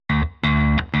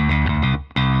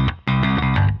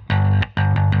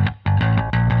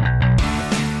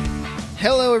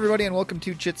everybody, and welcome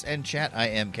to Chits and Chat. I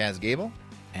am Kaz Gable.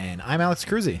 And I'm Alex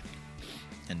Cruzy.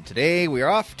 And today we are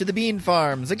off to the bean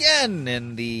farms again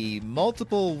in the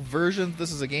multiple versions.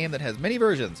 This is a game that has many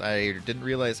versions. I didn't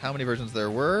realize how many versions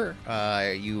there were.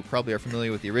 You probably are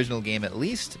familiar with the original game at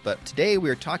least. But today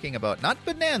we are talking about not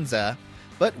Bonanza,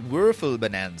 but Wurfel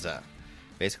Bohnanza.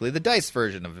 Basically the dice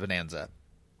version of Bonanza.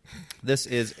 This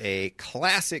is a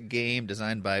classic game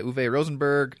designed by Uwe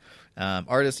Rosenberg,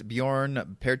 artist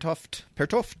Bjorn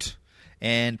Pertoft,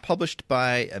 and published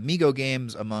by Amigo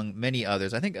Games, among many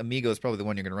others. I think Amigo is probably the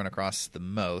one you're going to run across the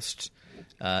most.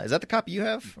 Is that the copy you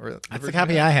have? Or That's the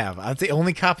copy I have. That's the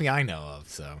only copy I know of.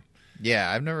 So yeah,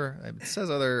 I've never. It says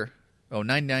other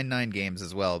 999 games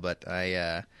as well, but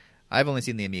I've only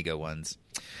seen the Amigo ones.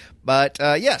 But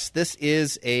yes, this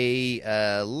is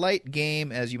a light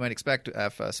game, as you might expect,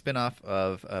 a spin-off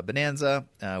of Bonanza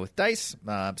with dice.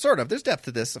 Sort of. There's depth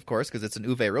to this, of course, because it's an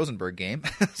Uwe Rosenberg game,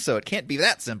 so it can't be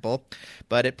that simple.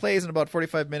 But it plays in about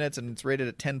 45 minutes, and it's rated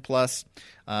at 10+,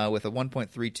 with a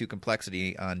 1.32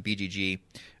 complexity on BGG.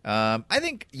 I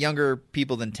think younger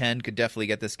people than 10 could definitely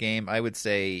get this game. I would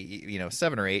say,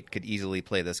 7 or 8 could easily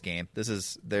play this game.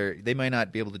 They might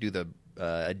not be able to do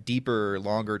a deeper,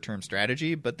 longer-term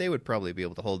strategy, but they would probably be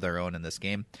able to hold their own in this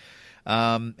game.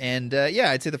 I'd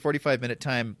say the 45-minute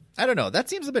time, I don't know, that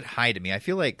seems a bit high to me. I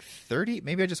feel like 30,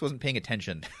 maybe I just wasn't paying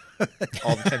attention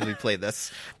all the time we played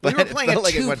this. But we were playing a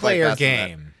two-player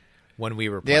game when we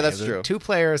were playing. Yeah, that's true. 2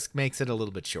 players makes it a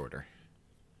little bit shorter.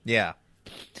 Yeah.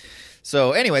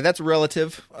 So anyway, that's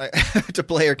relative to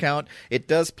player count. It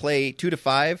does play 2 to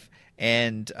 5.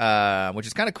 And which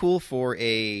is kind of cool for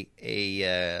a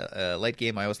light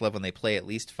game. I always love when they play at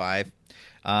least 5.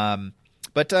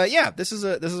 This is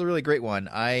a really great one.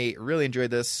 I really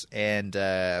enjoyed this and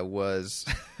was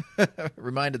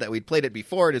reminded that we'd played it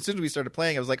before. And as soon as we started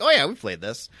playing, I was like, oh yeah, we played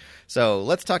this. So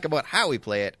let's talk about how we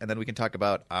play it, and then we can talk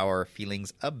about our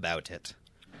feelings about it.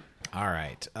 All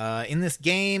right. In this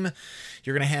game,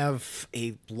 you're going to have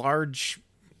a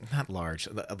not large,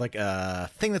 like a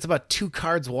thing that's about 2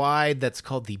 cards wide that's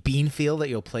called the bean field that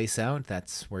you'll place out.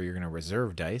 That's where you're going to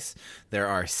reserve dice. There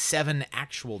are 7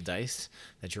 actual dice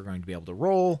that you're going to be able to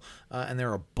roll, and there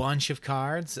are a bunch of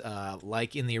cards.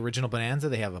 Like in the original Bonanza,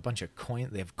 they have a bunch of coins.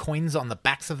 They have coins on the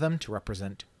backs of them to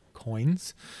represent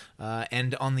coins.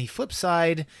 And on the flip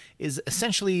side is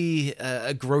essentially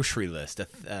a grocery list of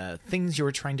things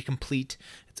you're trying to complete.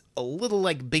 It's a little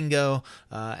like bingo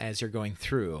as you're going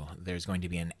through. There's going to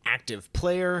be an active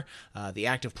player. The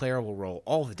active player will roll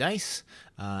all the dice,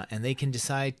 and they can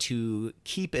decide to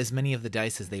keep as many of the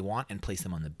dice as they want and place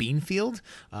them on the bean field,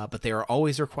 but they are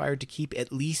always required to keep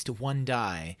at least 1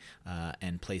 die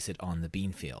and place it on the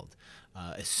bean field.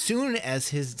 As soon as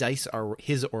his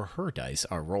or her dice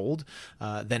are rolled,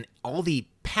 then all the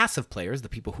passive players, the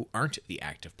people who aren't the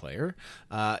active player,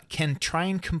 can try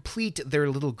and complete their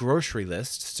little grocery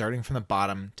list, starting from the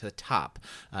bottom to the top.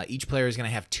 Each player is going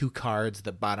to have 2 cards.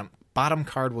 The bottom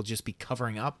card will just be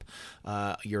covering up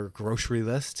your grocery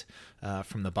list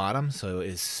from the bottom. So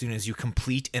as soon as you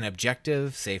complete an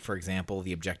objective, say for example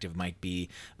the objective might be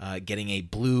getting a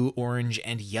blue, orange,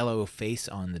 and yellow face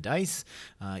on the dice,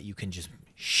 you can just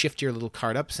shift your little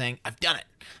card up saying, I've done it.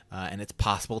 And it's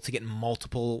possible to get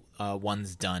multiple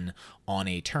ones done on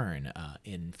a turn.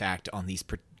 In fact, on these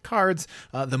cards,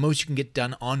 the most you can get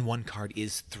done on 1 card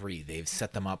is 3. They've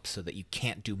set them up so that you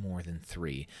can't do more than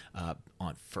 3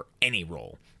 for any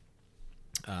roll.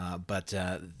 But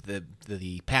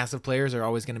the passive players are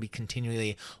always going to be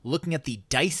continually looking at the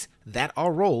dice that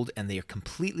are rolled, and they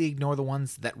completely ignore the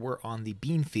ones that were on the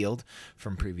bean field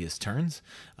from previous turns.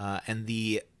 And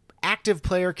the active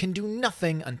player can do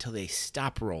nothing until they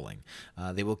stop rolling.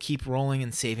 They will keep rolling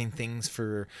and saving things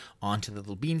for onto the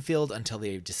little bean field until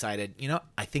they've decided,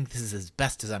 I think this is as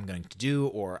best as I'm going to do,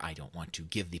 or I don't want to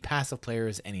give the passive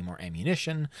players any more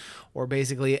ammunition, or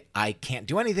basically I can't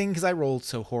do anything because I rolled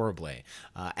so horribly.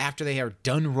 After they are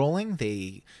done rolling,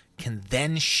 they can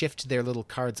then shift their little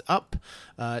cards up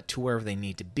to wherever they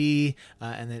need to be,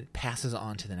 and then it passes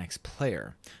on to the next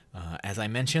player. As I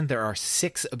mentioned, there are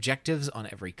 6 objectives on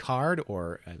every card,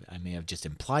 or I may have just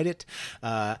implied it.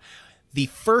 The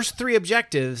first 3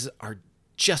 objectives are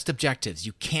just objectives.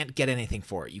 You can't get anything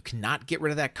for it. You cannot get rid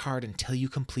of that card until you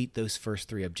complete those first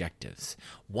 3 objectives.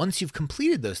 Once you've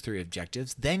completed those 3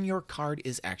 objectives, then your card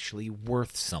is actually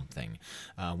worth something.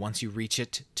 Once you reach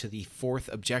it to the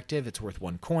 4th objective, it's worth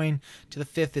 1 coin. To the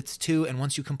 5th, it's 2. And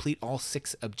once you complete all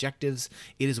 6 objectives,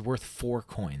 it is worth 4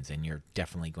 coins, and you're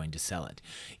definitely going to sell it.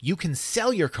 You can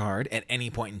sell your card at any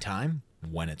point in time,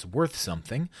 when it's worth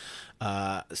something,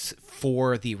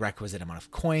 for the requisite amount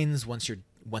of coins. Once you're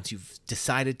once you've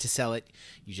decided to sell it,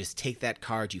 you just take that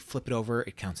card, you flip it over.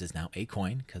 It counts as now a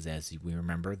coin, because as we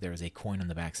remember, there is a coin on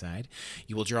the backside.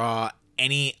 You will draw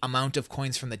any amount of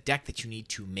coins from the deck that you need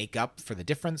to make up for the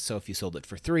difference. So if you sold it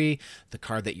for 3, the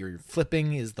card that you're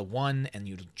flipping is the 1, and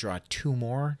you draw 2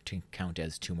 more to count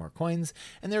as 2 more coins.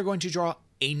 And they're going to draw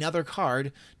another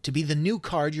card to be the new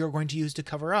card you're going to use to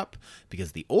cover up,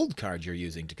 because the old card you're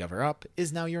using to cover up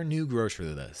is now your new grocery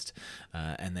list.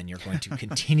 And then you're going to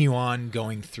continue on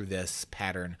going through this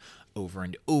pattern over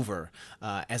and over.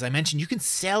 As I mentioned, you can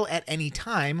sell at any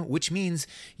time, which means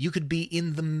you could be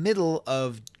in the middle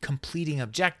of completing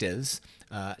objectives,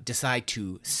 decide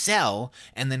to sell,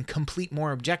 and then complete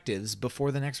more objectives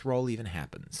before the next roll even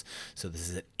happens. So this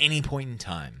is at any point in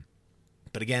time.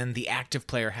 But again, the active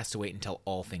player has to wait until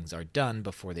all things are done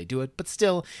before they do it. But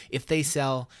still, if they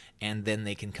sell, and then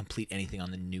they can complete anything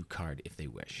on the new card if they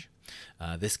wish.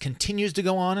 This continues to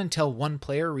go on until one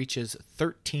player reaches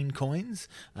 13 coins,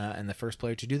 and the first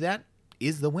player to do that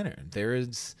is the winner. There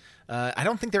is, I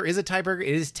don't think there is a tiebreaker.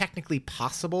 It is technically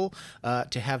possible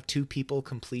to have 2 people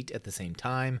complete at the same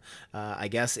time. I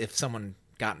guess if someone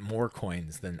got more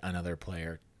coins than another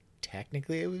player,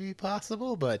 technically it would be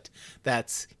possible, but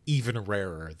that's even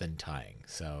rarer than tying.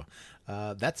 So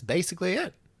that's basically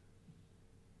it.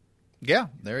 Yeah,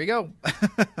 there you go.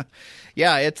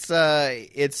 Yeah, it's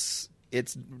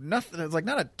nothing. It's like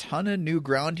not a ton of new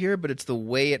ground here, but it's the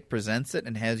way it presents it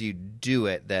and has you do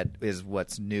it that is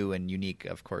what's new and unique.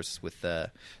 Of course, with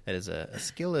that is a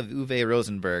skill of Uwe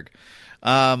Rosenberg.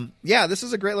 Yeah, this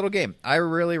is a great little game. I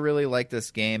really, really like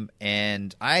this game,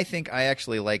 and I think I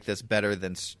actually like this better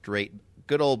than straight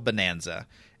good old Bonanza.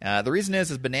 The reason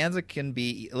is Bonanza can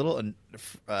be a little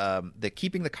the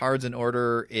keeping the cards in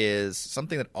order is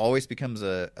something that always becomes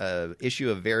a issue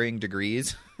of varying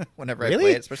degrees whenever I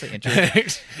play it, especially intro.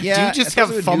 Yeah, do you just have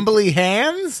fumbly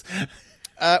hands?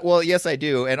 Well, yes, I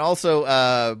do. And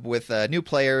also with new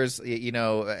players,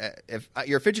 if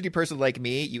you're a fidgety person like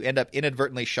me, you end up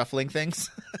inadvertently shuffling things.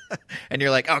 And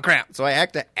you're like, oh, crap. So I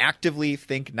have to actively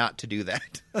think not to do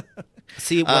that.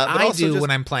 See, what I do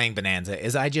when I'm playing Bonanza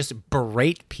is I just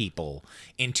berate people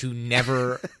into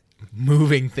never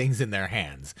moving things in their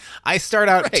hands. I start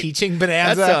out teaching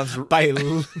Bonanza by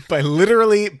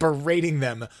literally berating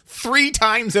them 3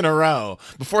 times in a row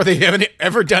before they've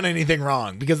ever done anything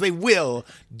wrong, because they will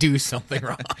do something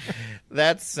wrong.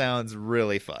 That sounds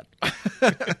really fun.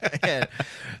 But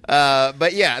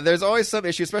yeah, there's always some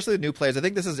issue, especially with new players. I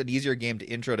think this is an easier game to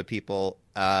intro to people.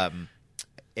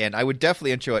 And I would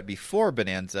definitely intro it before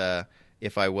Bonanza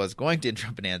if I was going to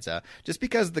intro Bonanza, just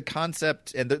because the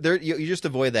concept and you just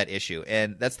avoid that issue.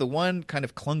 And that's the one kind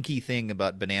of clunky thing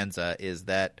about Bonanza is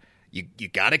that you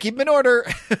got to keep them in order.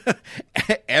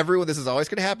 This is always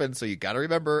going to happen, so you got to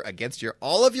remember against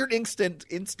all of your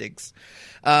instincts.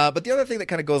 But the other thing that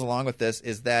kind of goes along with this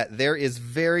is that there is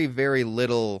very, very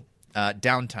little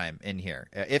downtime in here,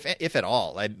 if at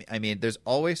all. I mean, there's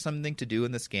always something to do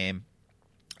in this game,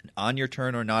 on your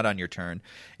turn or not on your turn,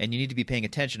 and you need to be paying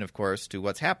attention, of course, to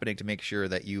what's happening to make sure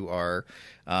that you are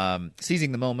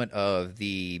seizing the moment of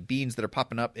the beans that are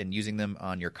popping up and using them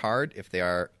on your card if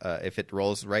it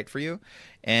rolls right for you.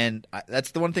 And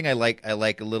that's the one thing I like a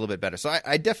little bit better. So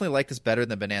I definitely like this better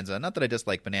than Bonanza. Not that I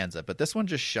dislike Bonanza, but this one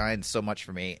just shines so much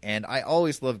for me. And I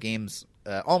always love games,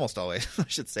 almost always, I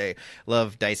should say,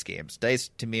 love dice games. Dice,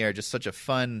 to me, are just such a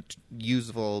fun,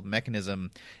 useful mechanism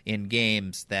in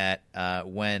games that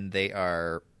when they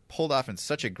are pulled off in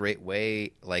such a great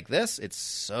way like this, it's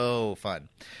so fun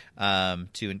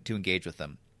to engage with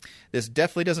them. This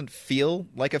definitely doesn't feel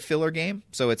like a filler game,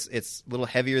 so it's a little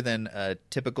heavier than a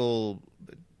typical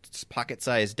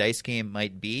pocket-sized dice game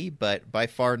might be, but by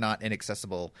far not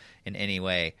inaccessible in any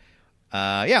way.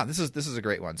 Yeah, this is a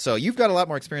great one. So you've got a lot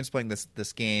more experience playing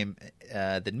this game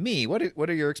than me. What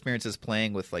are your experiences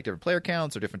playing with like different player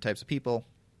counts or different types of people?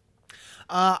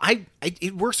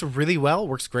 It works really well.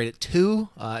 Works great at 2.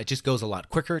 It just goes a lot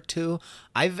quicker at 2.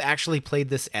 I've actually played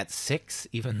this at 6,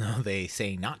 even though they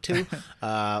say not to.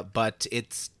 But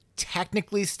it's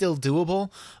technically still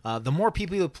doable. The more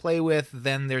people you play with,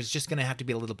 then there's just going to have to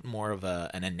be a little bit more of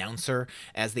an announcer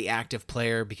as the active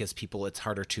player, because it's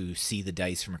harder to see the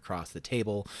dice from across the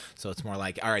table. So it's more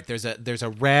like, all right, there's a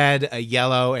red, a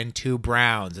yellow, and 2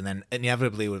 browns, and then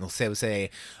inevitably it'll say,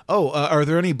 oh, are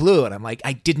there any blue? And I'm like,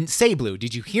 I didn't say blue.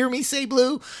 Did you hear me say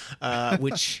blue?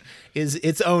 Which is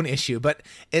its own issue, but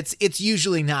it's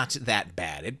usually not that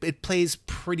bad. It plays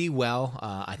pretty well.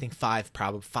 I think 5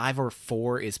 or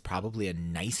 4 is probably a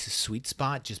nice sweet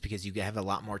spot, just because you have a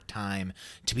lot more time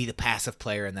to be the passive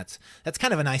player, and that's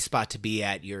kind of a nice spot to be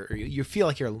at. You feel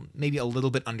like you're maybe a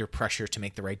little bit under pressure to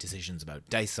make the right decisions about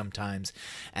dice sometimes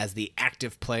as the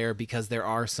active player, because there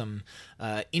are some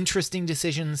interesting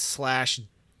decisions /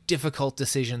 difficult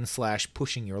decisions /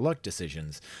 pushing your luck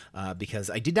decisions, because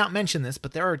I did not mention this,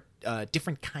 but there are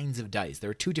different kinds of dice. There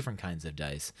are 2 different kinds of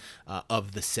dice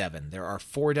of the 7. There are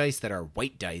 4 dice that are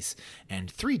white dice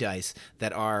and 3 dice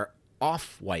that are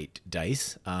off-white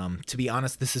dice. To be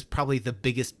honest, this is probably the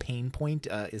biggest pain point,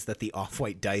 is that the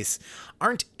off-white dice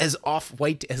aren't as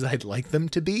off-white as I'd like them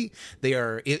to be. They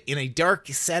are, in a dark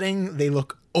setting, they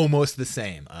look almost the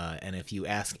same. And if you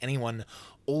ask anyone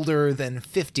older than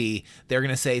 50, they're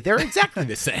going to say they're exactly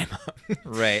the same.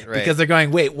 Right. Because they're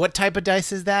going, wait, what type of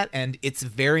dice is that? And it's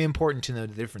very important to know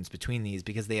the difference between these,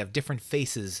 because they have different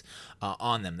faces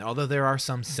on them, although there are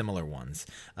some similar ones.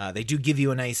 They do give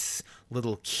you a nice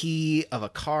little key of a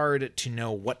card to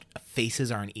know what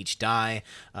faces are on each die.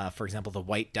 For example, the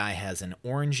white die has an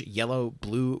orange, yellow,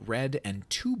 blue, red, and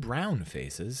 2 brown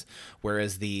faces,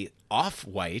 whereas the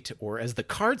off-white, or as the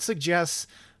card suggests,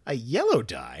 a yellow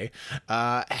die,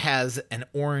 has an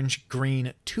orange,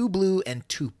 green, 2 blue, and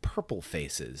 2 purple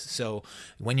faces. So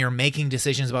when you're making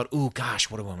decisions about, ooh,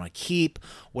 gosh, what do I want to keep?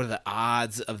 What are the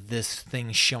odds of this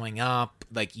thing showing up?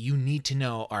 Like, you need to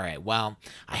know, all right, well,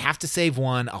 I have to save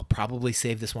one. I'll probably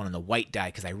save this one on the white die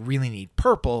because I really need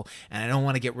purple, and I don't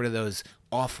want to get rid of those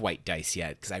off-white dice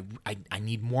yet because I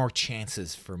need more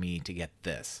chances for me to get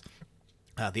this.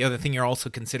 The other thing you're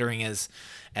also considering is,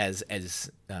 as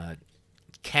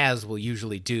Kaz will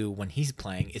usually do when he's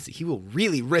playing, is he will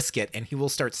really risk it, and he will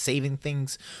start saving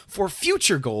things for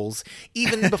future goals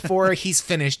even before he's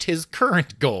finished his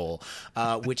current goal,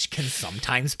 which can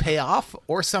sometimes pay off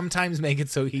or sometimes make it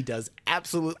so he does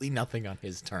absolutely nothing on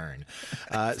his turn.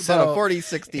 So a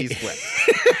 40-60 split.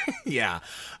 Yeah.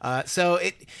 So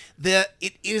it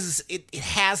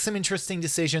has some interesting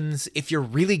decisions. If you're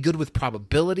really good with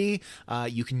probability,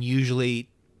 you can usually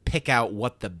pick out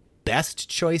what the best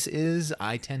choice is.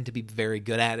 I tend to be very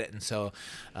good at it, and so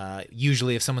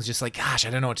usually if someone's just like, gosh,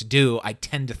 I don't know what to do, I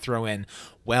tend to throw in,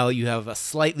 well, you have a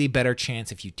slightly better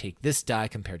chance if you take this die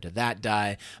compared to that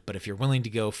die, but if you're willing to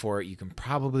go for it, you can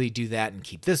probably do that and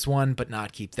keep this one but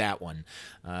not keep that one.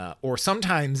 Or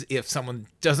sometimes if someone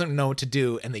doesn't know what to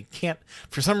do and they can't,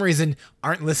 for some reason,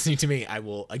 aren't listening to me, I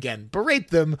will again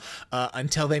berate them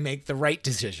until they make the right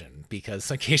decision, because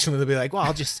occasionally they'll be like, well,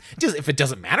 I'll just if it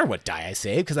doesn't matter what die I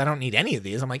save because I don't need any of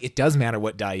these. I'm like, it does matter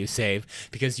what die you save,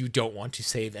 because you don't want to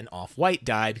save an off-white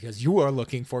die because you are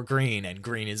looking for green, and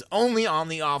green is only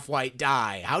on the off-white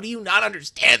die. How do you not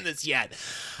understand this yet?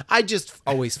 I just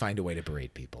always find a way to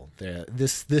berate people.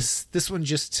 This one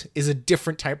just is a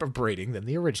different type of berating than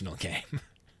the original game.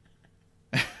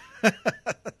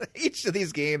 Each of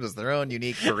these games is their own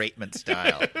unique beratement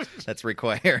style that's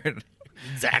required.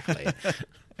 Exactly.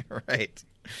 Right.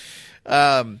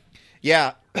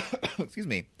 Yeah. Excuse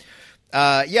me.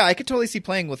 Yeah, I could totally see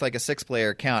playing with like a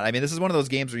 6-player count. I mean, this is one of those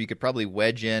games where you could probably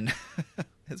wedge in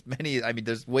as many. I mean,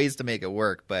 there's ways to make it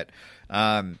work, but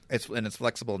it's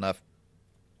flexible enough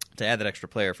to add that extra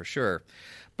player for sure.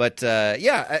 But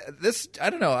yeah, I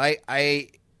don't know. I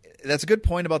that's a good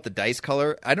point about the dice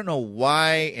color. I don't know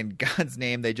why in God's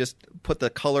name they just put the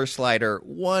color slider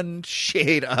one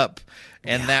shade up,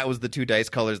 and that was the 2 dice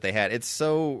colors they had. It's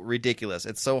so ridiculous.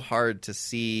 It's so hard to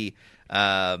see.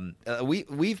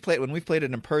 We've played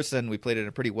it in person. We played it in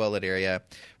a pretty well lit area.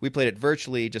 We played it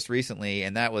virtually just recently,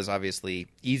 and that was obviously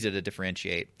easy to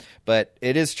differentiate. But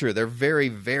it is true; they're very,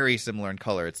 very similar in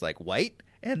color. It's like white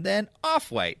and then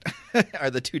off-white are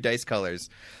the 2 dice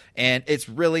colors. And it's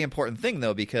really important thing,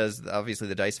 though, because obviously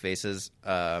the dice faces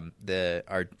are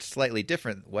slightly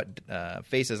different. What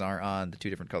faces are on the 2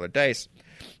 different colored dice.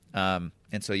 And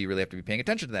so you really have to be paying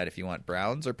attention to that if you want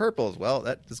browns or purples. Well,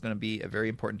 that is going to be a very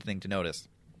important thing to notice.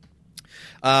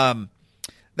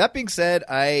 That being said,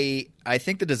 I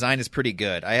think the design is pretty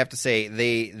good. I have to say,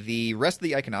 the rest of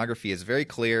the iconography is very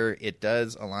clear. It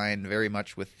does align very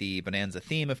much with the Bonanza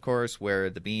theme, of course, where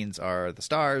the beans are the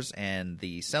stars and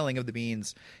the selling of the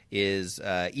beans is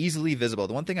easily visible.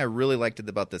 The one thing I really liked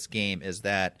about this game is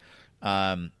that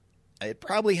it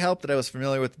probably helped that I was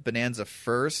familiar with Bonanza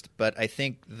first, but I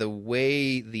think the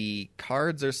way the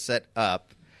cards are set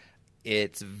up,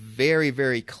 it's very,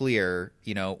 very clear,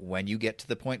 when you get to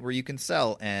the point where you can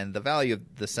sell and the value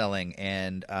of the selling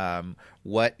and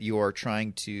what you're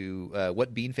trying to,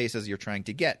 what bean faces you're trying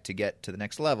to get to the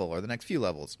next level or the next few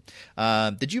levels.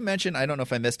 Did you mention, I don't know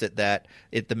if I missed it, that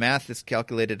the math is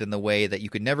calculated in the way that you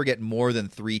could never get more than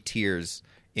 3 tiers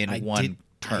in one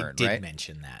turn, right? I did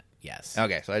mention that. Yes.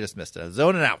 Okay, so I just missed it. I was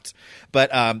zoning out, but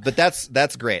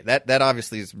that's great. That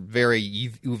obviously is very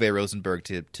Uwe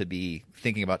Rosenberg to be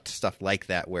thinking about stuff like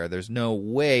that, where there's no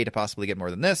way to possibly get more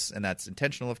than this, and that's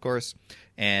intentional, of course.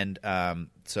 And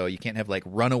so you can't have like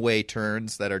runaway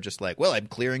turns that are just like, well, I'm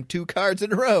clearing 2 cards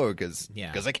in a row because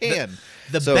I can.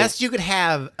 The best you could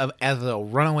have as a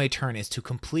runaway turn is to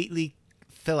completely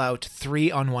fill out 3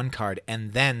 on one card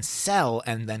and then sell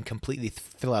and then completely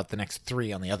fill out the next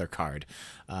 3 on the other card.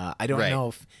 I don't know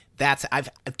if that's... I've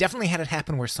definitely had it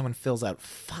happen where someone fills out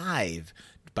 5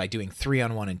 by doing 3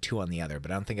 on one and 2 on the other,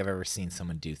 but I don't think I've ever seen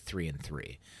someone do 3 and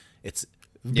 3. It's...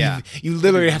 Yeah. You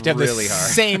literally have to have really the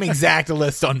hard. same exact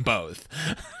list on both.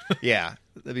 Yeah.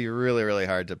 That'd be really, really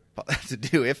hard to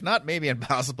do. If not, maybe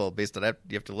impossible based on that.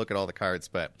 You have to look at all the cards.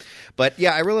 But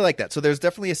yeah, I really like that. So there's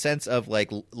definitely a sense of like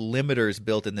limiters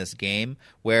built in this game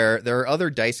where there are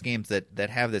other dice games that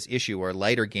have this issue, or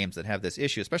lighter games that have this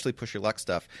issue, especially push your luck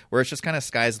stuff, where it's just kind of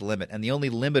sky's the limit. And the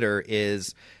only limiter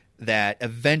is that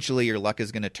eventually your luck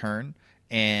is going to turn.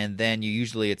 And then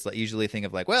it's usually a thing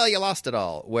of like, well, you lost it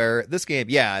all. Where this game,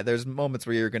 yeah, there's moments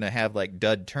where you're going to have like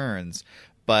dud turns,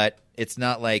 but it's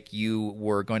not like you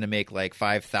were going to make like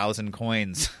 5,000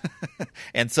 coins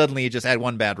and suddenly you just had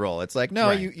one bad roll. It's like, no,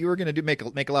 right. you were going to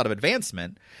make a lot of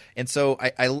advancement. And so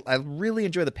I really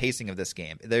enjoy the pacing of this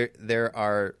game. There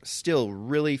are still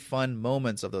really fun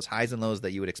moments of those highs and lows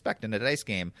that you would expect in a dice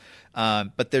game.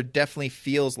 But there definitely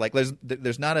feels like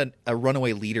there's not a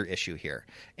runaway leader issue here.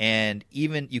 And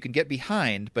even you can get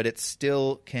behind, but it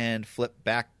still can flip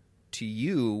back to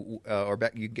you, or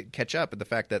back, you catch up with the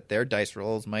fact that their dice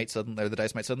rolls the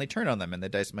dice might suddenly turn on them, and the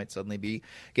dice might suddenly be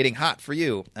getting hot for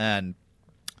you. And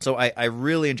so I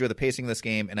really enjoy the pacing of this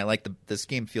game, and I like this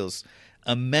game feels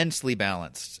immensely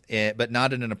balanced, but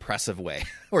not in an oppressive way,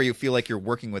 where you feel like you're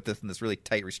working with this in this really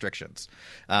tight restrictions.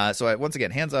 So once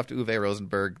again, hands off to Uwe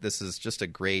Rosenberg. This is just a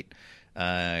great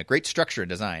structure and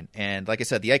design. And like I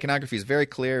said, the iconography is very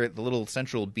clear. The little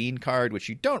central bean card, which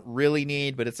you don't really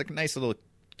need, but it's a nice little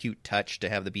cute touch to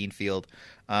have the bean field,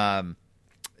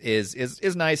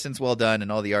 is nice and it's well done,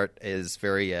 and all the art is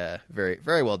very very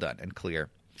very well done and clear.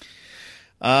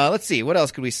 Let's see, what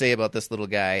else could we say about this little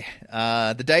guy?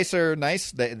 The dice are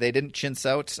nice. They didn't chintz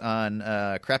out on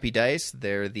crappy dice.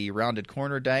 They're the rounded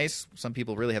corner dice. Some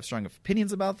people really have strong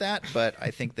opinions about that, but I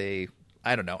think I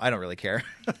don't know. I don't really care.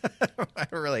 I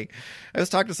was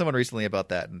talking to someone recently about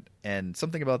that, and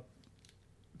something about,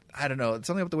 I don't know,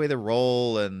 something about the way they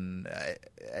roll, and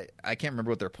I can't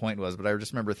remember what their point was, but I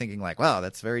just remember thinking like, wow,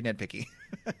 that's very nitpicky.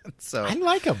 So I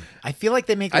like them. I feel like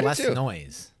they make less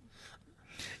noise.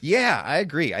 Yeah, I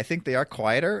agree. I think they are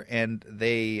quieter, and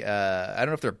they I don't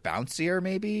know if they're bouncier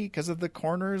maybe because of the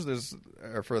corners,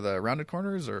 or for the rounded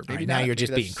corners, or maybe now not. you're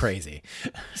just being crazy.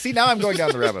 See, now I'm going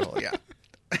down the rabbit hole, yeah.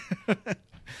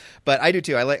 But I do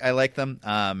too. I like them.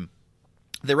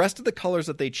 The rest of the colors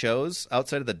that they chose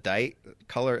outside of the die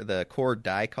color, the core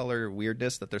die color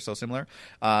weirdness that they're so similar,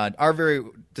 are very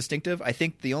distinctive. I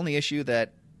think the only issue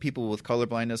that people with color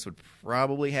blindness would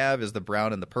probably have is the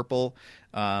brown and the purple.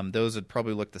 Those would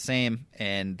probably look the same.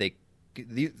 And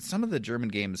some of the German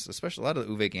games, especially a lot of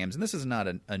the Uwe games, and this is not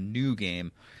a new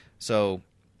game, so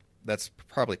that's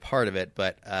probably part of it,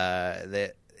 but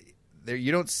there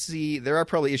are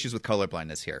probably issues with color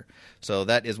blindness here. So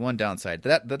that is one downside.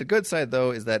 The good side, though,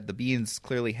 is that the beans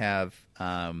clearly have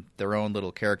their own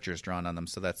little characters drawn on them,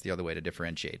 so that's the other way to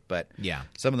differentiate. But yeah,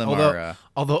 some of them are...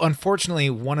 Although, unfortunately,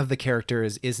 one of the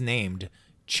characters is named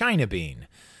China Bean.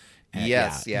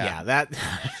 Yes, yeah. That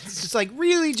it's just like,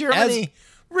 really, Germany?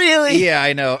 Really? Yeah,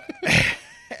 I know.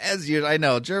 As usual, I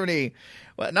know. Germany...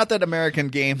 Well, not that American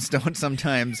games don't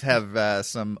sometimes have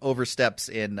some oversteps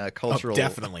in cultural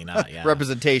definitely not, yeah.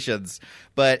 representations,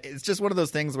 but it's just one of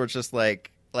those things where it's just like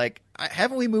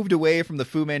haven't we moved away from the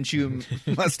Fu Manchu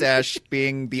mustache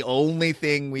being the only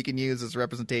thing we can use as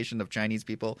representation of Chinese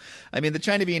people? I mean, the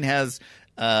China bean has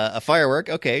a firework.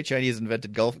 Okay, Chinese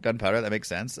invented gunpowder. That makes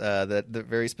sense. The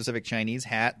very specific Chinese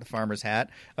hat, the farmer's hat.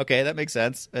 Okay, that makes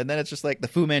sense. And then it's just like the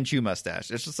Fu Manchu mustache.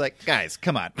 It's just like, guys,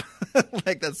 come on.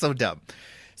 Like, that's so dumb.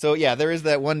 So, yeah, there is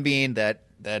that one bean that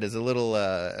is a little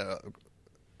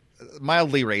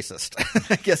mildly racist,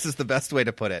 I guess is the best way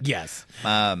to put it. Yes.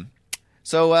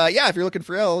 So, if you're looking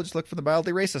for L, just look for the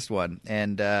mildly racist one.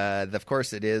 And, of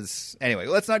course, it is... Anyway,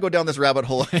 let's not go down this rabbit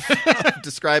hole of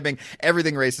describing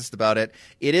everything racist about it.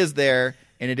 It is there,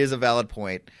 and it is a valid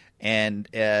point, and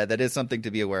that is something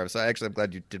to be aware of. So, I'm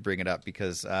glad you did bring it up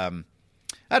because, I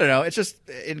don't know, it's just...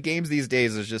 In games these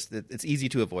days, it's easy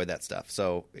to avoid that stuff.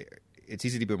 So, it's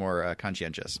easy to be more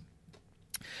conscientious.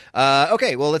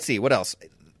 Okay, well, let's see. What else?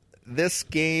 this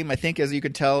game, I think, as you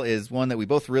can tell, is one that we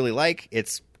both really like.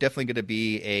 It's definitely going to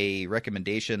be a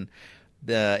recommendation.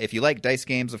 If you like dice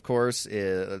games, of course,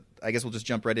 I guess we'll just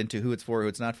jump right into who it's for, who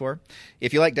it's not for.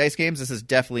 If you like dice games, this is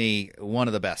definitely one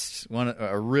of the best,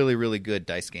 a really, really good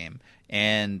dice game.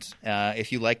 And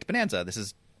if you liked Bonanza, this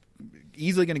is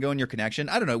easily going to go in your connection.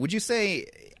 I don't know. Would you say?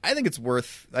 I think it's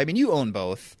worth. I mean, you own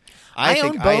both. I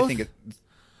own both.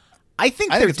 I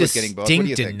think they're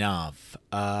distinct enough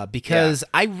because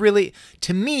I really,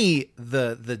 to me,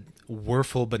 the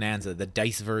Wurfel Bohnanza, the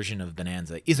dice version of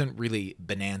Bonanza, isn't really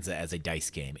Bonanza as a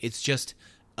dice game. It's just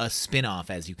a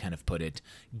spin-off, as you kind of put it,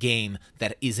 game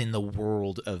that is in the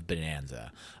world of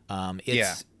Bonanza.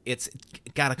 It's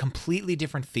got a completely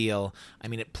different feel. I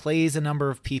mean, it plays a number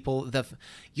of people.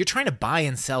 You're trying to buy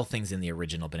and sell things in the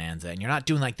original Bonanza, and you're not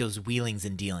doing like those wheelings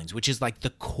and dealings, which is like the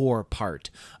core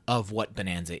part of what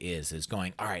Bonanza is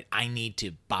going, all right, I need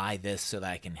to buy this so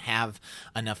that I can have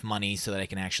enough money so that I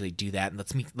can actually do that. And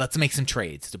let's make some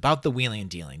trades. It's about the wheeling and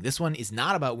dealing. This one is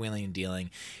not about wheeling and dealing.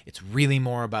 It's really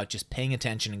more about just paying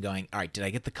attention and going, all right, did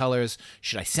I get the colors?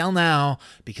 Should I sell now?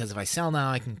 Because if I sell now,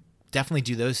 I can definitely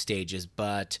do those stages,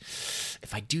 but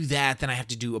if I do that, then I have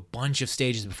to do a bunch of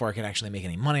stages before I can actually make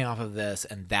any money off of this,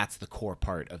 and that's the core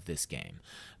part of this game.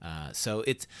 So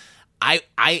it's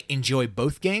I enjoy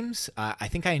both games. I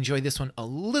think I enjoy this one a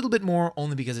little bit more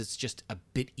only because it's just a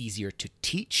bit easier to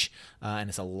teach, and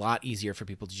it's a lot easier for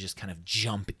people to just kind of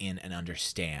jump in and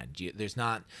understand. There's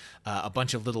not a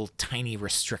bunch of little tiny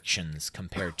restrictions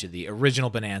compared to the original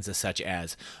Bonanza, such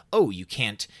as, oh, you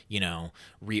can't,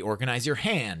 reorganize your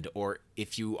hand, or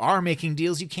if you are making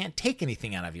deals, you can't take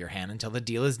anything out of your hand until the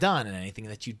deal is done, and anything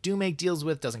that you do make deals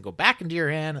with doesn't go back into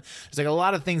your hand. There's like a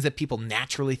lot of things that people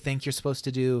naturally think you're supposed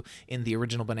to do in the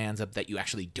original Bonanza that you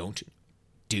actually don't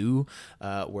do,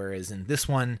 whereas in this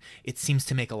one, it seems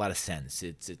to make a lot of sense.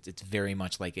 It's very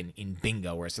much like in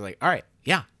bingo, where it's like, all right,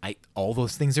 yeah, all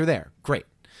those things are there, great.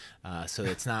 So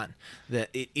it's not I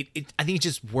think it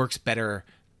just works better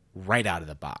right out of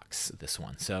the box, this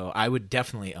one. So I would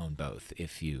definitely own both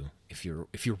if you're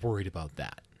worried about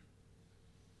that.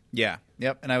 Yeah,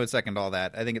 yep, and I would second all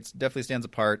that. I think it definitely stands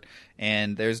apart,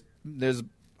 and there's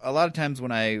a lot of times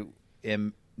when I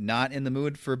am not in the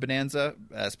mood for Bonanza,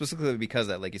 specifically because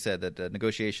that, like you said, that the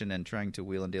negotiation and trying to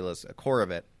wheel and deal is a core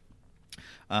of it.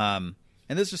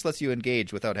 And this just lets you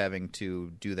engage without having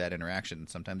to do that interaction.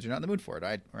 Sometimes you're not in the mood for it.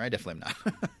 I definitely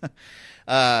am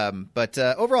not. But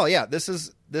overall, yeah, this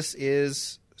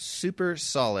is super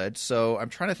solid. So I'm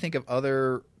trying to think of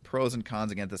other pros and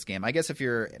cons against this game. I guess if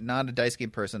you're not a dice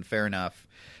game person, fair enough.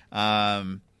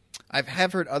 I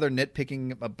have heard other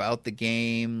nitpicking about the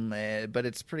game, but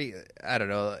it's pretty, I don't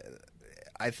know.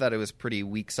 I thought it was pretty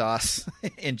weak sauce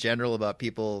in general about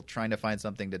people trying to find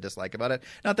something to dislike about it.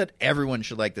 Not that everyone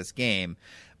should like this game,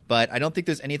 but I don't think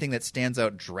there's anything that stands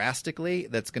out drastically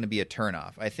that's going to be a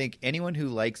turnoff. I think anyone who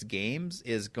likes games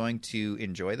is going to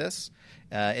enjoy this.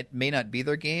 It may not be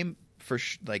their game for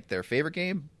like their favorite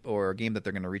game or a game that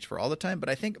they're going to reach for all the time, but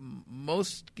I think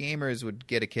most gamers would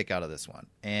get a kick out of this one.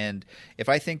 And if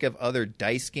I think of other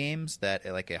dice games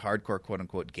that like a hardcore quote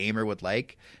unquote gamer would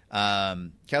like,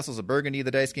 Castles of Burgundy, the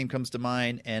dice game, comes to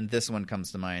mind, and this one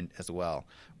comes to mind as well,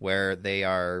 where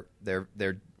they're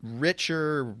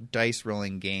richer dice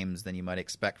rolling games than you might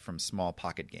expect from small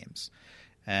pocket games.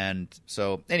 And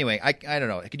so, anyway, I don't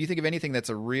know. Could you think of anything that's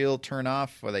a real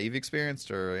turn-off or that you've experienced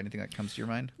or anything that comes to your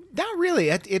mind? Not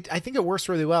really. I think it works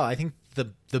really well. I think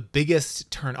the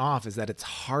biggest turn-off is that it's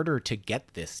harder to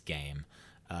get this game.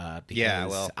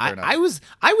 Because I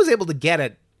was able to get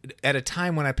it at a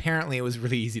time when apparently it was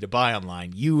really easy to buy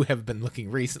online. You have been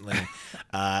looking recently,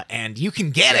 and you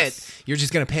can get it. You're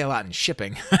just going to pay a lot in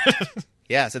shipping.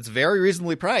 Yes, it's very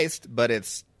reasonably priced, but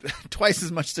it's twice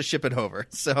as much to ship it over.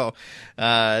 So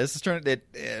this is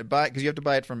because you have to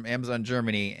buy it from Amazon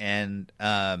Germany, and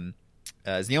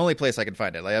it's the only place I can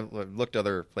find it. I've looked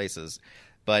other places,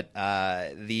 but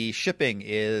the shipping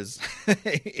is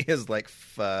like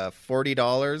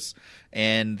 $40,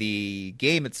 and the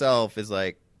game itself is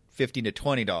like $15 to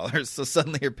 $20. So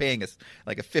suddenly you're paying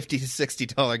like a $50 to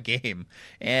 $60 game,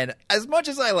 and as much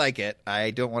as I like it,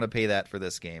 I don't want to pay that for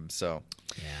this game. So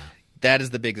yeah, that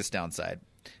is the biggest downside.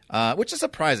 Which is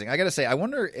surprising. I got to say, I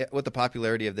wonder what the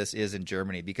popularity of this is in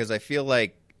Germany, because I feel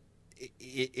like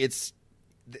it's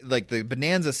like the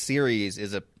Bonanza series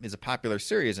is a popular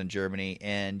series in Germany,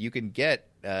 and you can get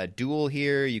Duel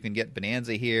here, you can get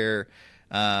Bonanza here.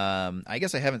 I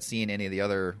guess I haven't seen any of the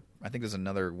other. I think there's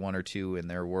another one or two in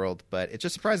their world, but it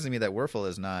just surprises me that Wurfel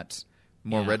is not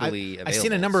more readily available. I've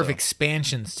seen a number of so.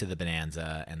 expansions to the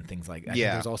Bonanza and things like that. I think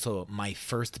Yeah. there's also My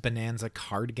First Bonanza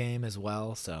card game as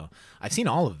well. So I've seen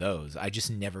all of those. I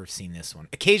just never seen this one.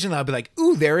 Occasionally I'll be like,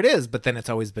 ooh, there it is. But then it's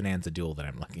always Bonanza Duel that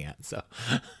I'm looking at. So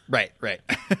Right.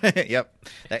 Yep.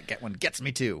 That one gets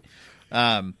me too.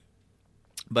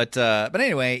 But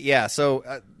anyway, yeah,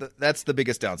 so that's the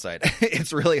biggest downside.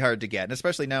 It's really hard to get, and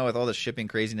especially now with all the shipping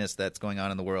craziness that's going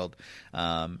on in the world.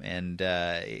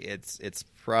 It's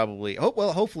probably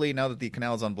hopefully now that the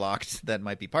canal is unblocked, that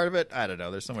might be part of it. I don't know.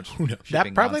 There's so much shipping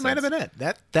that probably nonsense. might have been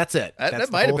it. That's it.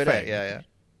 That might have been it.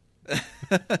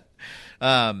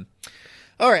 Yeah.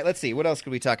 All right, let's see. What else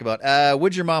could we talk about?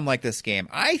 Would your mom like this game?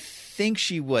 I think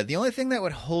she would. The only thing that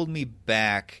would hold me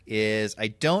back is I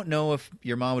don't know if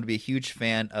your mom would be a huge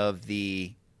fan of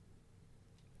there's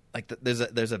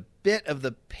a bit of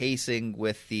the pacing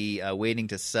with the waiting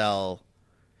to sell.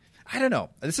 I don't know.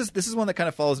 This is one that kind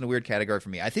of falls in a weird category for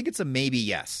me. I think it's a maybe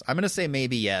yes. I'm going to say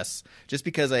maybe yes, just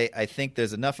because I think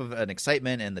there's enough of an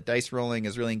excitement and the dice rolling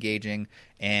is really engaging,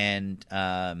 and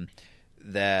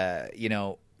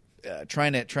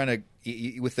trying to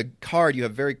with the card you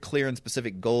have very clear and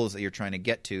specific goals that you're trying to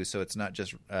get to, so it's not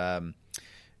just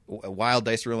wild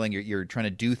dice rolling. You're trying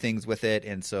to do things with it,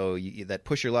 and so that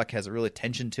push your luck has a real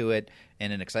tension to it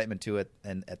and an excitement to it,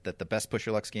 and that the best push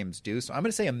your luck games do. So I'm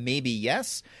going to say a maybe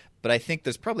yes, but I think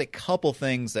there's probably a couple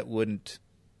things that wouldn't,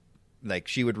 like,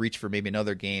 she would reach for maybe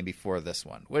another game before this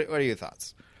one. What are your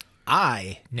thoughts?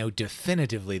 I know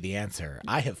definitively the answer.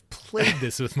 I have played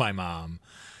this with my mom,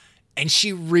 and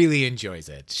she really enjoys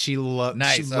it. She loves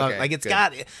Okay, like it's good.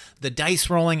 got the dice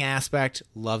rolling aspect,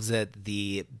 loves it.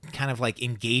 The kind of like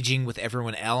engaging with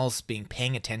everyone else,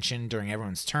 paying attention during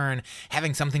everyone's turn,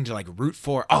 having something to like root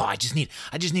for. Oh, I just need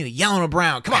a yellow and a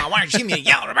brown. Come on, why don't you give me a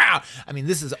yellow and a brown? I mean,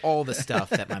 this is all the stuff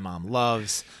that my mom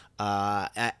loves.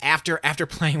 After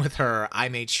playing with her, I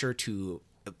made sure to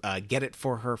get it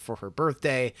for her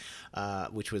birthday,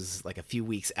 which was like a few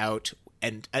weeks out.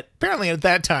 And apparently at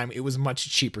that time, it was much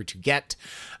cheaper to get,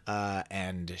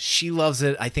 and she loves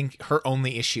it. I think her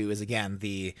only issue is, again,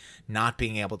 the not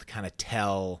being able to kind of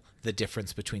tell the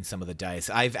difference between some of the dice.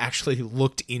 I've actually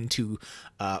looked into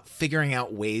figuring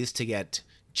out ways to get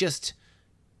just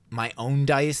my own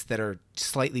dice that are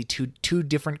slightly two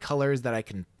different colors that I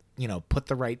can, put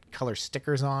the right color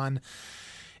stickers on.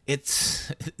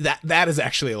 It's that is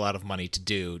actually a lot of money to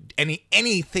do.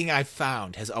 Anything I've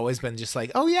found has always been just like,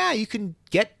 oh yeah, you can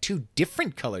get two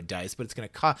different colored dice, but it's going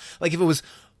to cost, like, if it was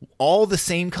all the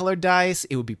same colored dice,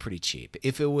 it would be pretty cheap.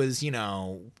 If it was,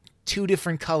 two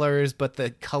different colors, but the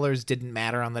colors didn't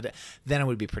matter on then it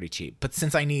would be pretty cheap. But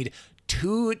since I need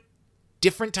two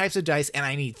different types of dice and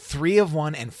I need 3 of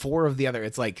one and 4 of the other,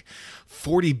 it's like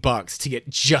 $40 to get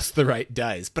just the right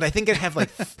dice. But I think I'd have like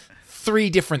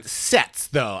 3 different sets,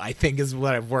 though, I think is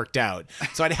what I've worked out.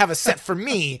 So I'd have a set for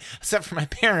me, a set for my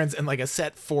parents, and like a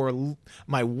set for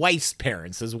my wife's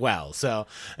parents as well. So,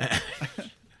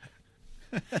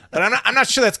 but I'm not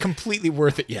sure that's completely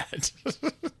worth it yet.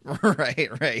 Right.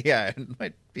 Yeah, it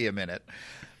might be a minute,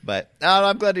 but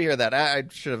I'm glad to hear that. I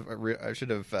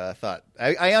should have thought.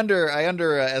 I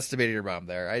underestimated your mom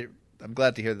there. I'm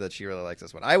glad to hear that she really likes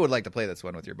this one. I would like to play this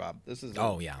one with your mom. It's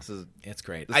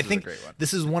great. I think a great one.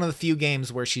 This is one of the few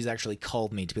games where she's actually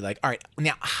called me to be like, all right,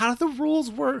 now how do the rules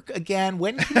work again?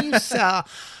 When can you sell?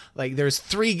 Like, there's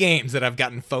 3 games that I've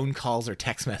gotten phone calls or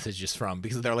text messages from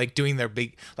because they're like doing their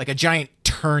big, like a giant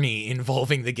tourney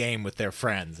involving the game with their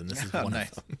friends, and this is one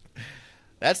of them.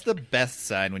 That's the best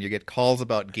sign when you get calls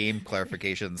about game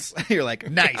clarifications. You're like,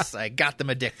 nice, I got them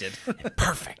addicted.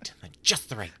 Perfect. Just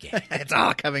the right game. It's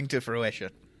all coming to fruition.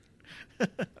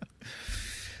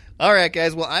 All right,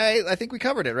 guys. Well, I think we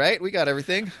covered it, right? We got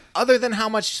everything. Other than how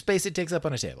much space it takes up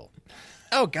on a table.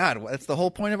 Oh, God. That's the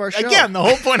whole point of our show. Again, the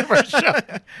whole point of our show.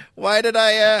 Why did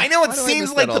I... I know it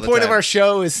seems like the point of our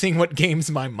show is seeing what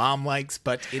games my mom likes,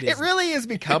 but it is... It really is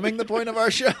becoming the point of our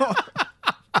show.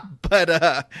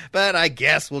 But I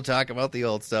guess we'll talk about the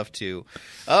old stuff too.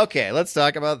 Okay, let's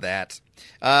talk about that.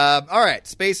 All right,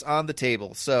 space on the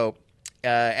table. So,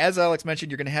 as Alex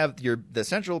mentioned, you're going to have the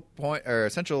central point or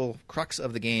central crux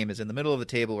of the game is in the middle of the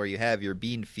table where you have your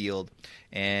bean field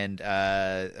and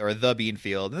or the bean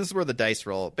field, and this is where the dice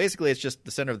roll. Basically, it's just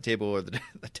the center of the table where the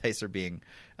dice are being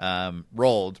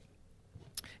rolled.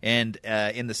 And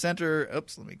in the center,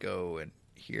 oops, let me go and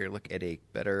here look at a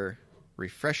better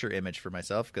refresher image for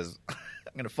myself because I'm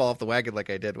going to fall off the wagon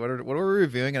like I did. What were we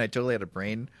reviewing? And I totally had a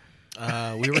brain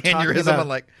we were talking about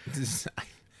like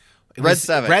Red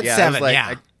 7. Red 7,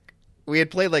 yeah. We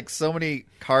had played like so many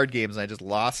card games and I just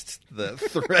lost the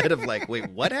thread of like,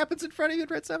 wait, what happens in front of you in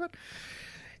Red 7?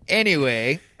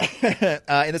 Anyway,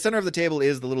 in the center of the table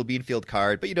is the little Beanfield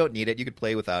card, but you don't need it. You could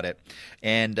play without it.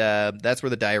 And that's where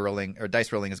the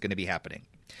dice rolling is going to be happening.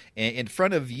 In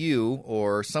front of you,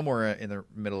 or somewhere in the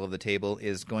middle of the table,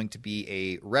 is going to be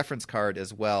a reference card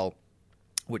as well,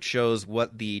 which shows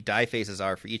what the die faces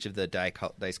are for each of the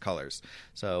dice colors.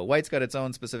 So white's got its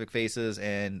own specific faces,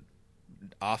 and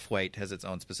off-white has its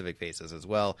own specific faces as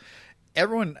well.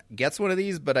 Everyone gets one of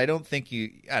these, but I don't think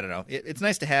I don't know. It's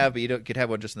nice to have, but you could have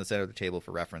one just in the center of the table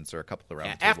for reference, or a couple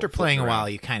around the table. After playing a while,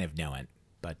 you kind of know it,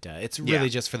 but it's really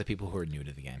just for the people who are new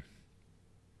to the game.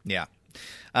 Yeah.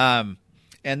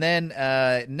 And then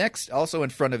next, also in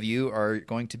front of you, are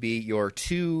going to be your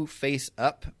 2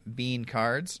 face-up bean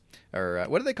cards. Or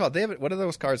what are they called? What are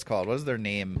those cards called? What is their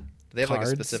name? Do they have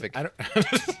Cards? like a specific...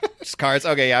 Just cards?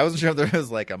 Okay, yeah, I wasn't sure if there was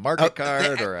like a market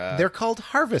card or a... They're called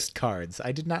harvest cards.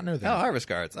 I did not know that. Oh, harvest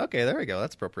cards. Okay, there we go.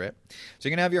 That's appropriate. So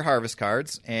you're going to have your harvest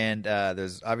cards, and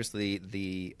there's obviously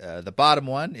the bottom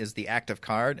one is the active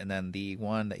card, and then the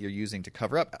one that you're using to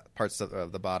cover up parts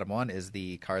of the bottom one is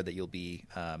the card that you'll be...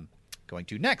 going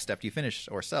to next after you finish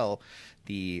or sell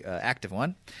the active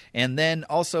one. And then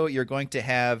also you're going to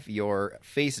have your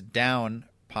face down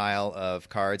pile of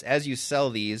cards. As you sell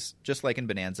these, just like in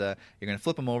Bonanza, you're going to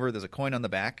flip them over. There's a coin on the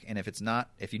back, and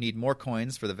if you need more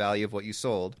coins for the value of what you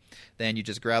sold, then you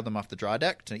just grab them off the draw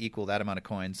deck to equal that amount of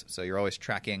coins. So you're always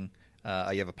tracking.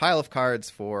 You have a pile of cards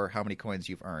for how many coins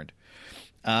you've earned.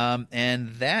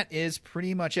 And that is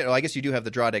pretty much it. Well, I guess you do have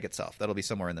the draw deck itself. That'll be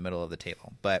somewhere in the middle of the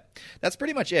table. But that's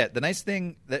pretty much it. The nice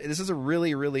thing, this is a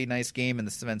really, really nice game in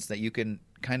the sense that you can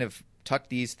kind of tuck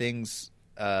these things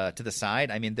to the side.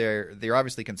 I mean, they're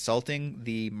obviously consulting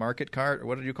the market card, or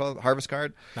what did you call it? The harvest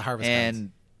card. The harvest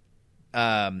and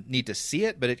need to see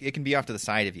it, but it can be off to the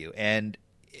side of you. And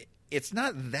it's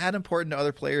not that important to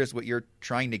other players what you're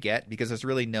trying to get, because there's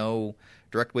really no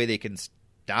direct way they can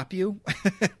stop you.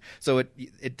 So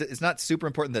it's not super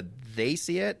important that they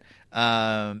see it.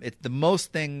 It's the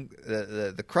most thing.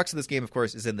 The crux of this game, of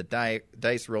course, is in the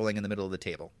dice rolling in the middle of the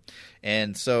table,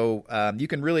 and so you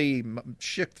can really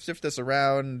shift this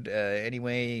around any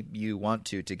way you want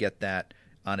to get that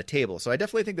on a table. So I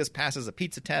definitely think this passes a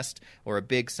pizza test or a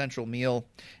big central meal,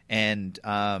 and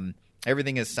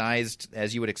everything is sized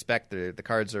as you would expect. The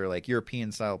cards are like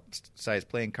European size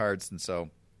playing cards, and so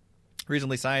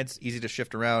reasonably sized, easy to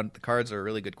shift around. The cards are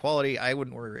really good quality. I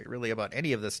wouldn't worry really about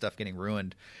any of this stuff getting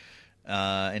ruined in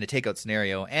a takeout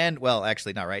scenario. And, well,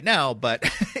 actually not right now, but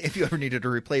if you ever needed to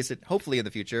replace it, hopefully in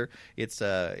the future, it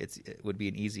would be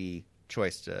an easy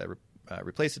choice to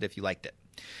replace it if you liked it.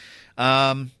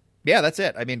 Yeah, that's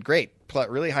it. I mean, great.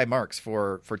 Really high marks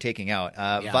for taking out.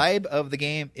 Vibe of the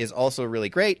game is also really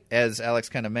great, as Alex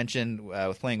kind of mentioned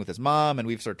with playing with his mom, and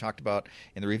we've sort of talked about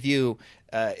in the review.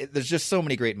 There's just so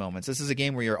many great moments. This is a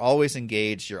game where you're always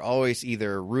engaged. You're always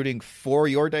either rooting for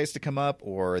your dice to come up,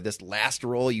 or this last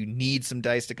roll you need some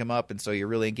dice to come up, and so you're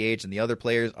really engaged, and the other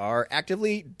players are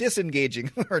actively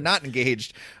disengaging or not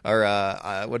engaged, or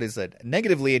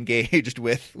negatively engaged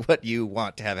with what you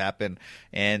want to have happen.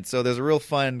 And so there's a real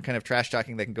fun kind of trash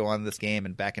talking that can go on in this game,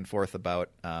 and back and forth about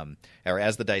or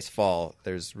as the dice fall,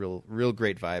 there's real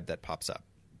great vibe that pops up.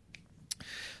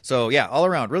 So yeah, all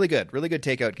around really good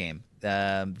takeout game.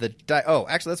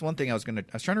 Actually, that's one thing I was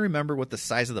trying to remember what the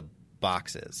size of the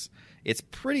box is. It's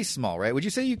pretty small, right? Would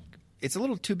you say it's a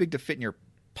little too big to fit in your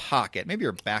pocket, maybe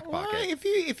your back pocket?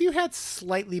 If you had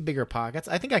slightly bigger pockets,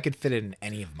 I think I could fit it in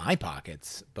any of my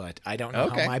pockets, but I don't know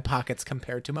how my pockets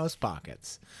compare to most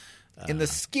pockets. In the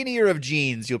skinnier of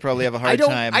jeans, you'll probably have a hard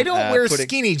time. I don't wear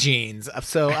skinny jeans,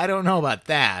 so I don't know about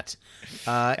that.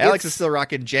 Alex is still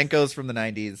rocking Jenkos from the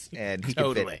 90s, and he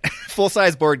can fit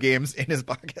full-size board games in his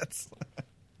pockets.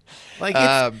 Like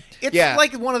it's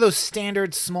like one of those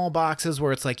standard small boxes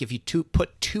where it's like if you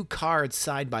put 2 cards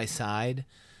side by side,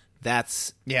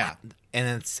 that's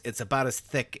and it's about as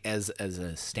thick as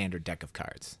a standard deck of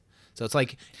cards. So it's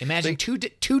like imagine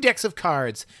two decks of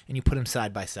cards and you put them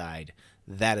side by side.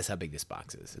 That is how big this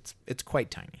box is. It's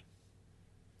quite tiny.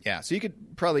 Yeah, so you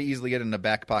could probably easily get it in a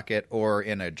back pocket or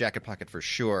in a jacket pocket for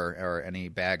sure, or any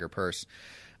bag or purse.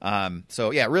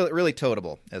 So yeah, really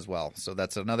toteable as well. So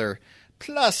that's another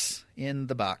plus in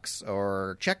the box,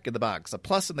 or check in the box. A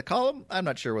plus in the column. I'm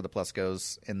not sure where the plus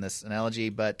goes in this analogy,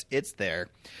 but it's there.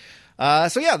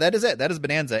 So yeah, that is it. That is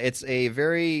Bonanza. It's a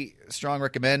very strong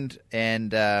recommend,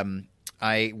 and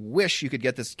I wish you could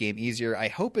get this game easier. I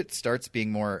hope it starts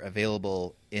being more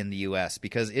available in the U.S.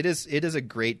 because it is a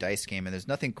great dice game, and there's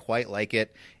nothing quite like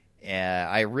it.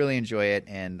 I really enjoy it,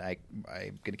 and I'm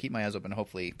going to keep my eyes open and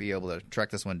hopefully be able to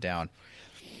track this one down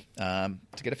to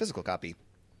get a physical copy.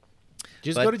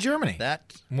 Just But go to Germany.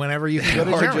 That Whenever you can go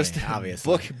to or Germany, just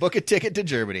obviously. book a ticket to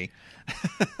Germany.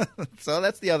 So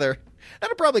that's the other.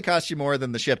 That'll probably cost you more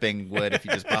than the shipping would if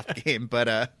you just bought the game,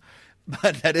 but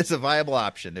that is a viable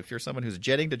option. If you're someone who's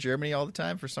jetting to Germany all the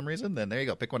time for some reason, then there you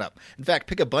go, pick one up. In fact,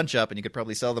 pick a bunch up, and you could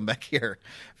probably sell them back here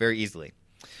very easily.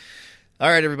 All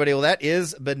right, everybody. Well, that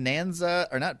is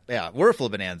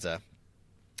Wurfel Bohnanza.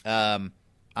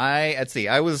 Let's see.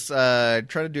 I was trying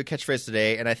to do a catchphrase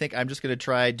today, and I think I'm just going to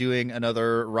try doing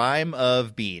another rhyme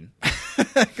of bean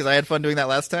because I had fun doing that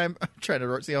last time. I'm trying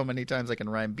to see how many times I can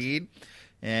rhyme bean,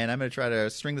 and I'm going to try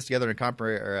to string this together in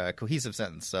a cohesive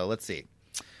sentence. So let's see.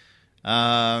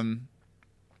 Okay.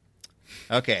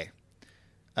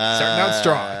 Starting out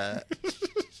strong.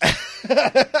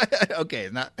 Okay.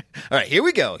 All right. Here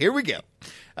we go.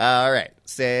 All right.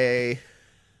 Say.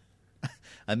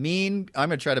 I'm going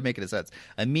to try to make it a sentence.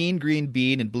 A mean green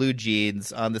bean in blue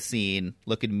jeans on the scene.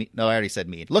 Looking mean. No, I already said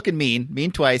mean. Looking mean.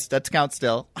 Mean twice. That counts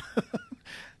still.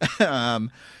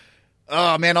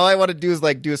 Oh, man. All I want to do is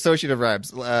do associative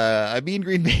rhymes. A mean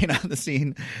green bean on the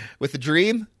scene with a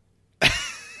dream.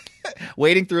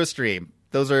 Wading through a stream.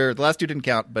 Those are the last two didn't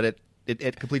count, but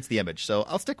it completes the image. So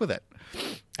I'll stick with it.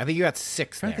 I think you got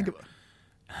 6 there. Think of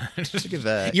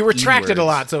you retracted a E-words.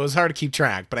 lot, so it was hard to keep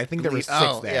track, but I think there were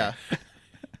 6 there. Yeah.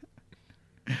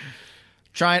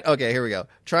 Okay, here we go.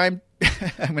 I'm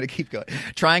going to keep going.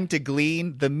 Trying to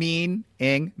glean the mean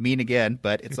again,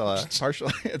 but it's a partial.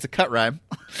 It's a cut rhyme.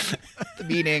 The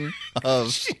meaning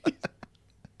of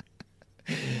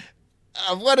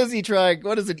what is he trying?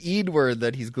 What is an E word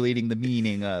that he's gleaning the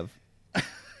meaning of?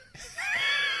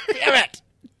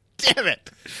 Damn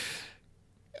it!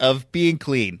 Of being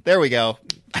clean. There we go.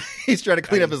 He's trying to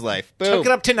clean up his life. Boom. Took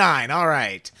it up to 9. All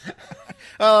right.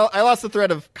 Oh, I lost the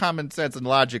thread of common sense and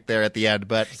logic there at the end,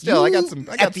 but still, I got some.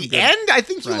 At the end, I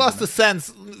think you lost the sense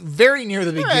very near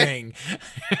the beginning.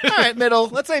 All right, middle.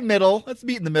 Let's say middle. Let's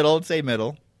meet in the middle and say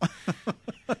middle.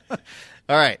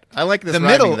 All right, I like this. The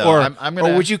rhyming, middle, though. or I'm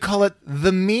gonna... or would you call it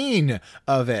the mean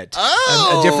of it?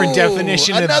 Oh, a different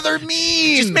definition. Another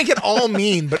mean. Just make it all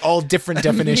mean, but all different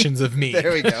definitions of mean.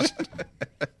 There we go.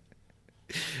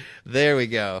 There we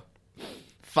go.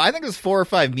 I think there's 4 or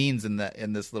 5 means in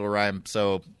this little rhyme,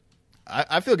 so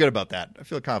I feel good about that. I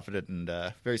feel confident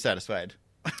and very satisfied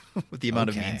with the amount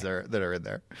of means that are in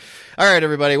there. All right,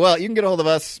 everybody. Well, you can get a hold of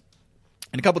us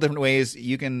in a couple different ways.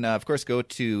 You can, of course, go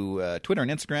to Twitter and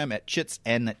Instagram at Chits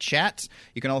and Chat.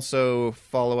 You can also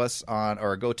follow us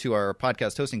or go to our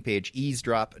podcast hosting page,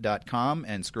 eavesdrop.com,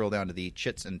 and scroll down to the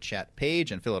Chits and Chat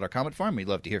page and fill out our comment form. We'd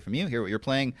love to hear from you, hear what you're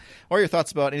playing, or your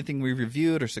thoughts about anything we've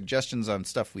reviewed or suggestions on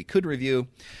stuff we could review.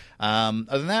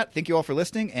 Other than that, thank you all for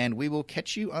listening, and we will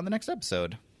catch you on the next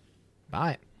episode.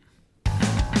 Bye.